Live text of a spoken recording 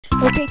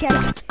Okay,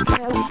 guys.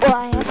 Well,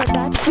 I have a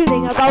bad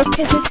feeling about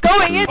this. It's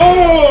going in.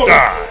 Oh!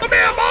 Come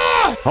here,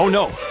 Ma! Oh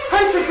no!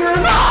 Hi, sister!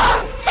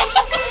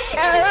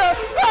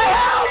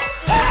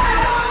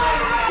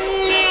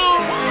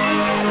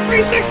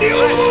 360!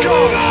 Let's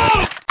go!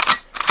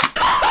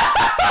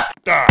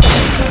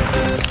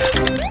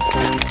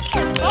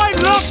 I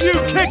love you,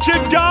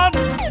 kitchen gun!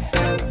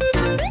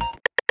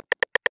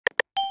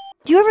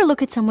 Do you ever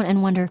look at someone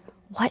and wonder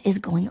what is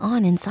going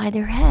on inside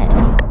their head?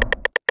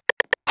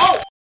 Oh!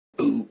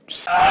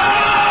 Oops.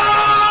 Oh!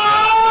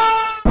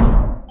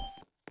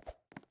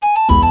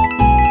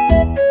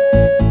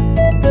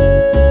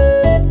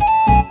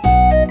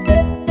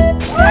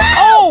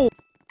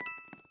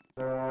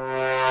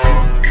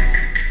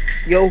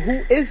 Yo,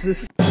 who is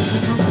this?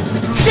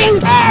 Sing!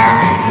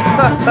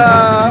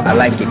 I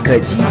like it,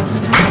 Kudgy.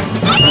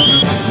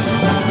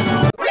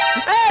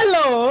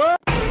 Hello!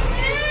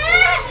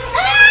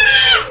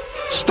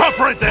 Stop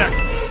right there!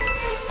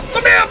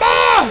 Come here,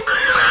 Ma!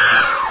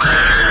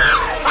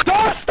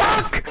 You're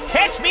stuck!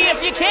 Catch me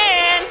if you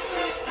can!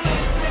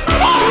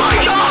 Oh my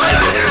God!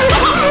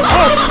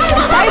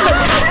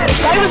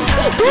 Diamond!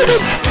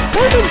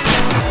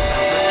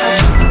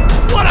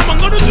 What am I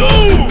gonna do?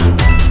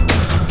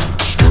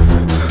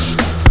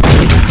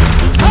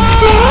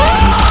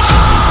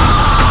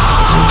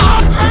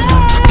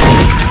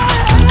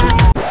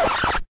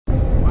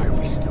 Why are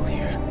we still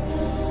here?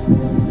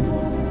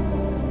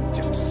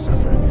 Just to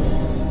suffer.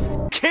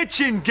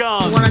 Kitchen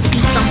gun! Wanna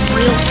see some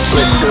real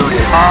Let's do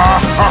this.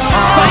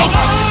 Fight!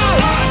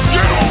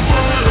 Get over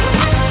here!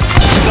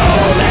 No,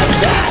 that's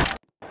that!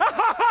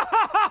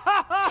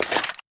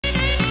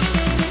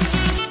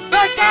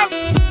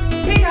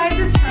 Hey guys,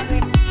 it's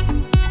Charlie.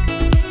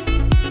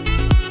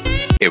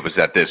 It was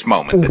at this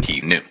moment that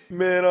he knew.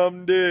 Man,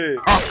 I'm dead.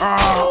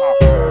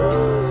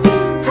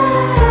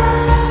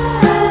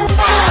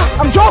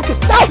 I'm joking!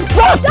 No!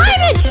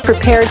 Diamond!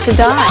 prepared to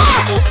die.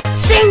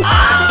 Sing!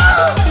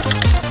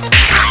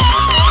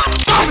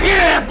 I'm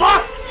here,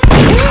 Buck!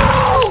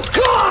 Oh,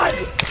 God!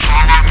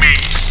 Follow me.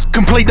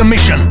 Complete the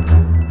mission.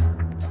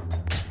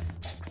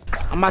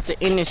 I'm about to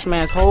end this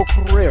man's whole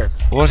career.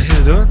 What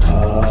he's doing?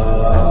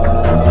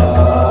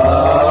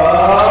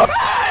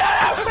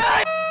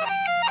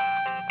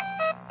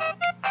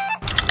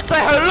 Say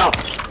hello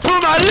to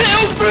my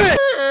little friend.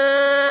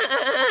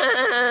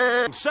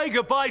 Say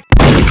goodbye.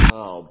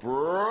 Oh,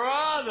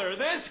 brother,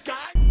 this guy.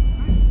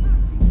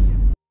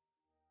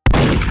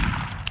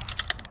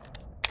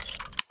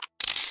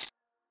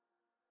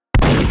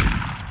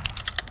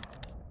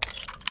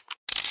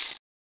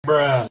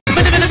 Bruh.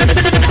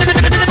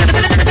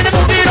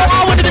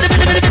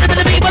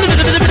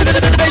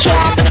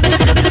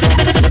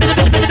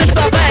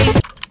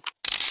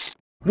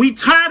 We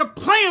tired of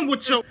playing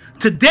with you.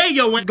 Today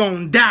yo ain't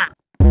gonna die.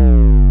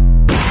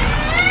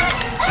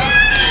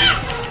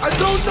 I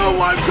don't know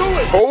what I'm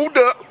doing. Hold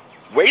up.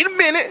 Wait a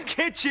minute.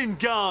 Kitchen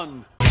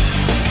gun.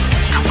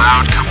 Come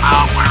out,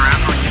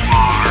 wherever you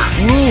are.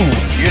 Ooh,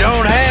 you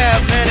don't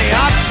have many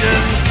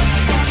options.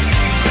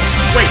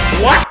 Wait,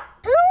 what?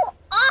 Who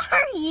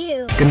are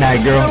you? Good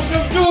night, girl.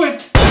 Do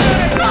it.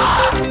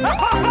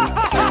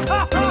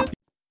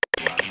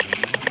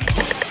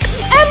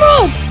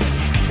 Emerald!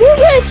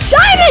 Rich!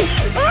 Diamond!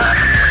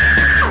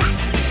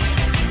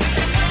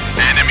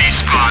 Enemy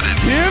spotted.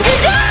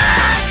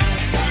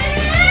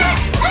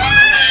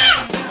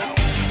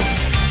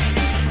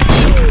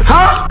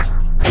 Huh?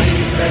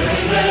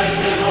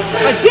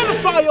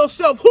 Identify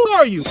yourself. Who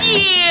are you?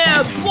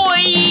 Yeah,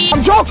 boy.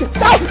 I'm joking!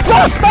 Stop!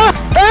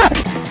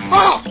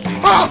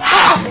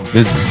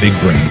 This is big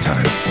brain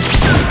time.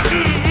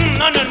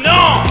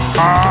 No.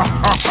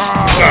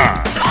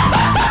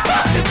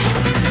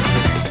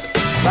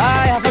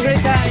 Bye, have a great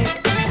time.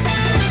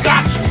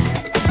 Gotcha.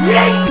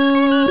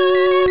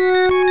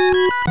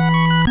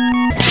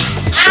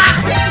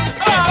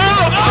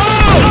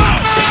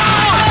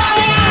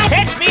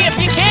 Catch me if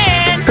you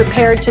can.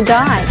 Prepared to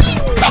die.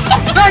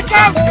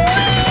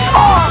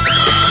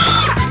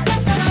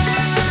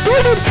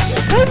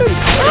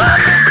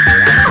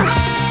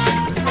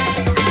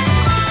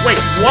 Wait,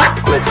 what?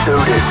 Let's do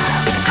this.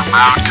 Come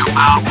out,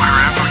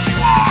 wherever you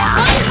are.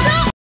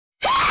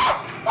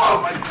 Oh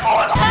my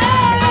God.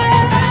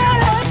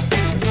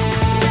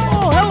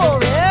 Oh, hello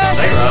there!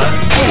 Hey, Ron.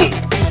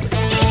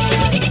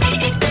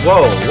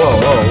 Whoa.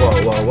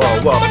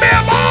 Come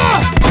here, Ma!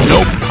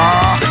 Nope.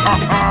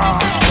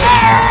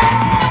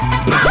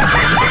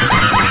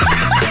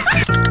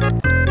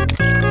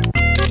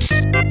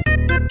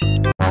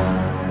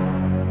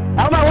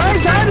 Out my way,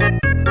 son!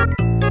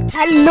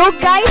 Hello,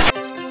 guys!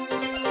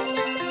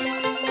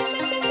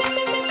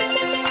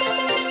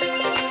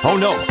 Oh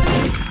no.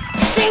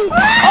 Sing!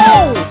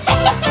 Oh!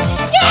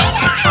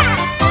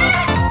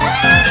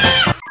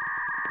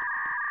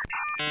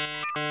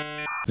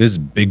 This is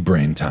big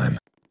brain time.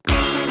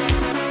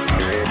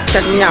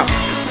 Check me out.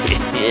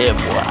 Yeah,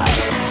 boy.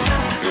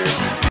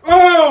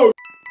 Oh!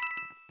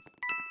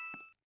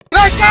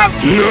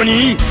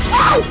 Nani?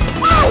 Oh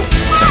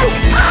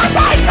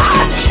my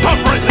God! Stop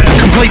right there.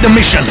 Complete the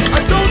mission. I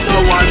don't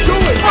know what I'm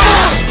doing.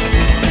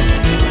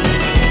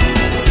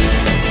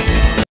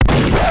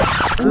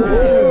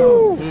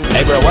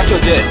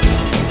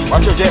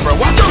 Watch your jet, bro.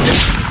 Watch your jet.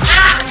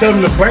 Tell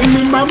them to bring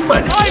me my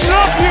money. I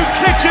love you,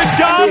 kitchen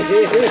dog.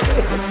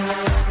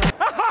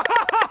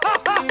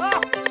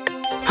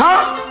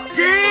 Huh?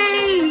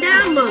 Dang,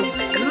 that looks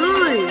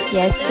good.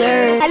 Yes,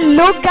 sir.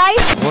 Hello,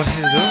 guys. What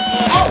is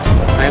that?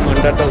 I'm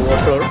under the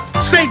water.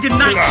 Say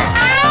goodnight.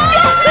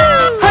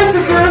 Hi,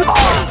 sisters.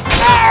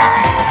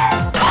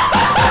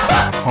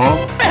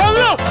 Huh?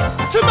 Hello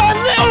to my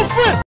little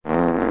friend.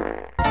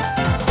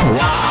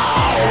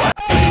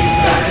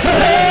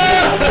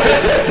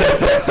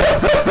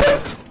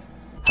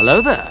 Hello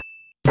there.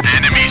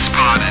 Enemy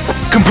spotted.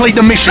 Complete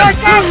the mission.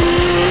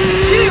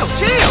 Chill,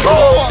 chill.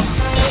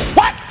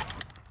 What?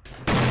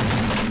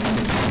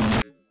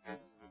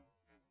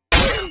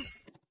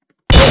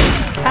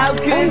 How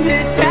could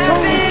this happen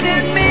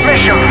to me?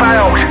 Mission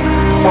failed.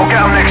 We'll get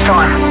them next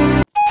time.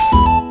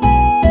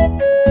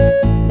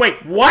 Wait,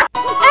 what?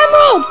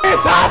 Emerald!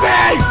 It's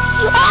Abby!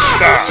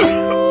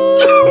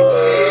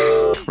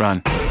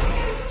 Run.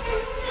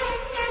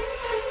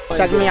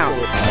 Check me out.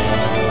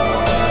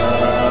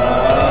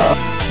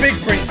 Big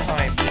brain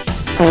time.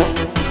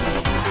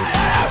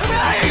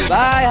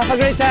 Bye, have a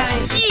great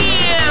time.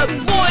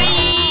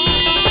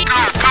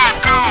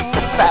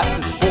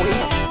 Fastest boy.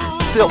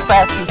 Still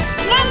fastest.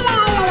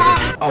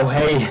 Oh,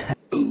 hey.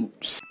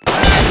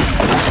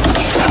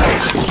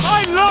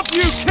 I love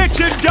you,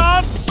 kitchen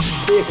dog.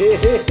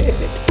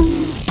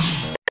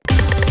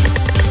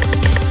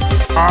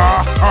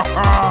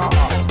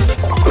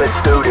 Let's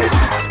do this.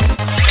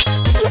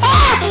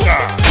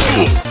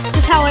 This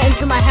is how I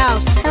enter my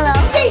house. Hello.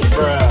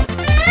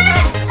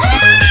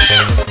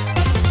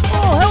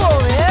 Oh, hello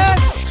there.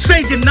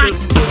 Say goodnight.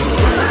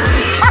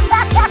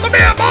 Come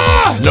here,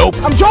 boy. Nope.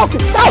 I'm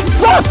joking.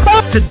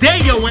 Stop. Today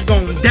yo ain't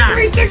gonna die.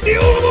 360.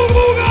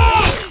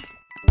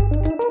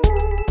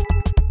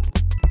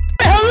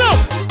 Hello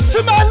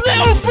to my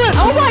little friend.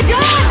 Oh my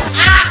God.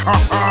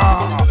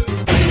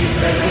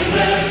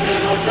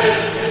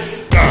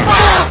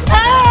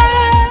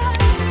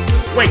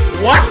 Wait,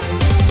 what?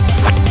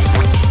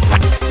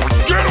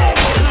 Get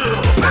over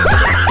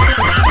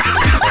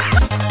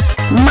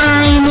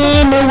Mine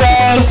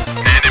anyway.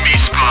 Enemy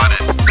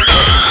spotted.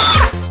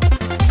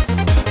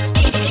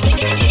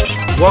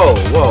 Whoa,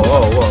 whoa,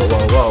 whoa, whoa,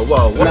 whoa,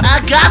 whoa, whoa. I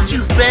got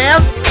you,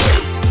 fam.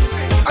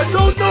 I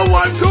don't know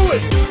what I'm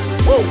doing.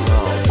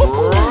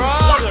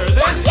 Brother,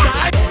 this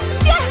guy.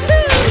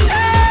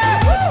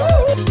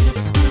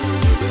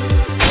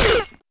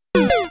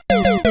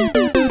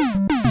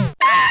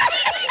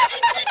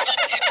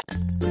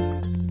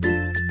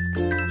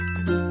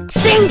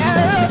 Sing.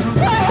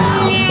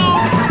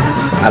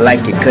 I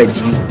like it,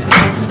 Kaji.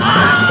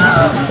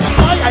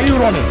 Why are you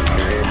running?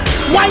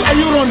 Why are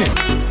you running?